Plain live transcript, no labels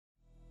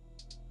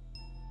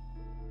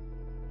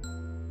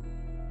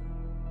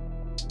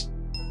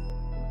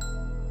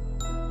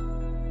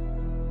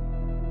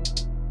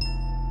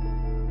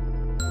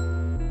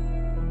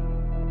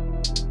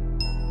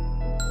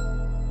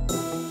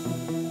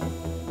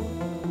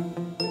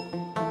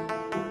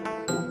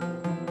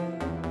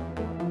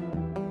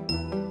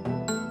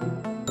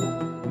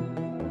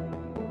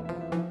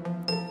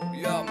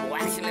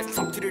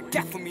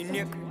death for me,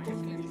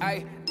 nigga.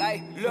 Ay,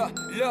 look.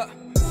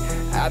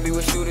 I be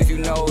with shooters, you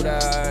know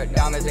that.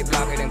 Diamonds, they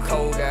block it and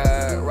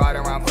colder. Ride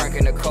around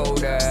cranking the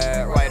colder.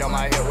 Right on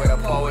my hip with a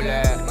pole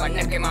at. My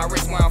neck and my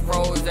wrist where I'm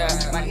froze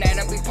at. My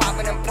nana be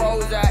popping them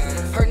pros at.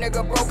 Her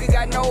nigga broke, he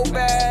got no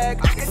bag.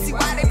 I can see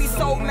why they be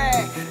so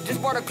mad.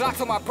 Just bought a Glock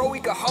so my bro,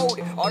 he could hold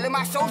it. All in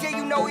my shows, yeah,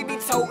 you know he be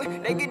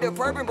toting. They get the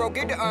bourbon, bro,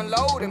 get the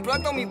unloading.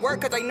 Plugged on me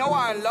work, cause they know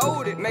I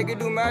unloaded. Make it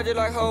do magic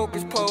like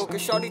hocus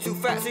pocus. Shorty too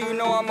fat, so you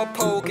know I'ma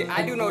poke it.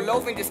 I do no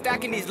loafing, just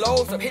stacking these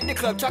loaves up. Hit the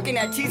club, chucking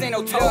that cheese, ain't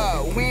no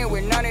token. We ain't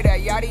with none of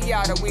that yada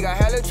yada. We got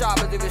hella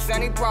choppers, if it's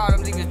any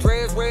problems. If his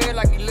dreads red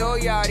like he Lil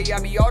Yachty. I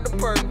be all the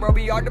perk, bro,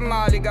 be all the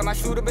molly. Got my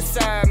shooter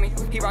beside me.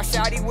 He ride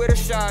shotty with a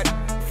shot.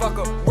 Fuck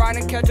up, ride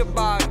and catch a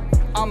body.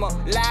 I'ma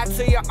lie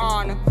to your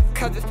honor,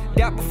 cause it's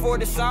that before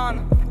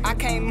dishonor. I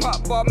came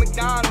up, bought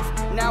McDonald's.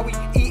 Now we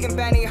eating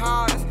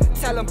Benihana's.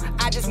 Tell him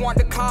I just want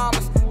the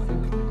commas.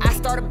 I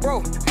started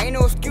broke, ain't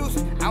no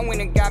excuses. I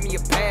went and got me a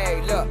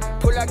bag. Look,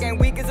 pull up ain't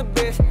weak as a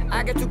bitch.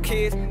 I got 2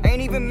 kids,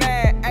 ain't even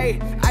mad.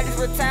 Ayy, I just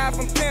retired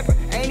from pimping,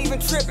 ain't even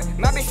tripping.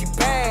 My bitch, she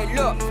bad.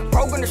 Look,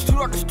 bro gonna shoot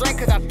off the string,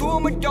 cause I threw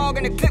him a dog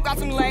and the clip got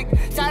some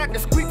length. Shout out to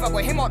Squeak, fuck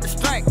with him off the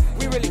strength.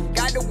 We really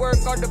got to work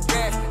on the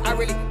bench. I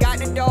really got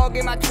the dog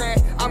in my trash.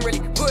 I'm really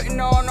putting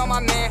on my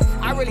man.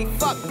 I really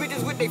fuck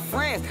bitches with their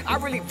friends. I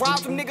really rob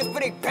some niggas for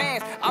their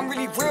pants. I'm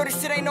really real,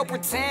 this shit ain't no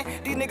pretend.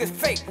 These niggas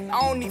fake,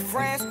 I don't need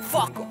friends,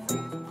 fuck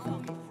 'em.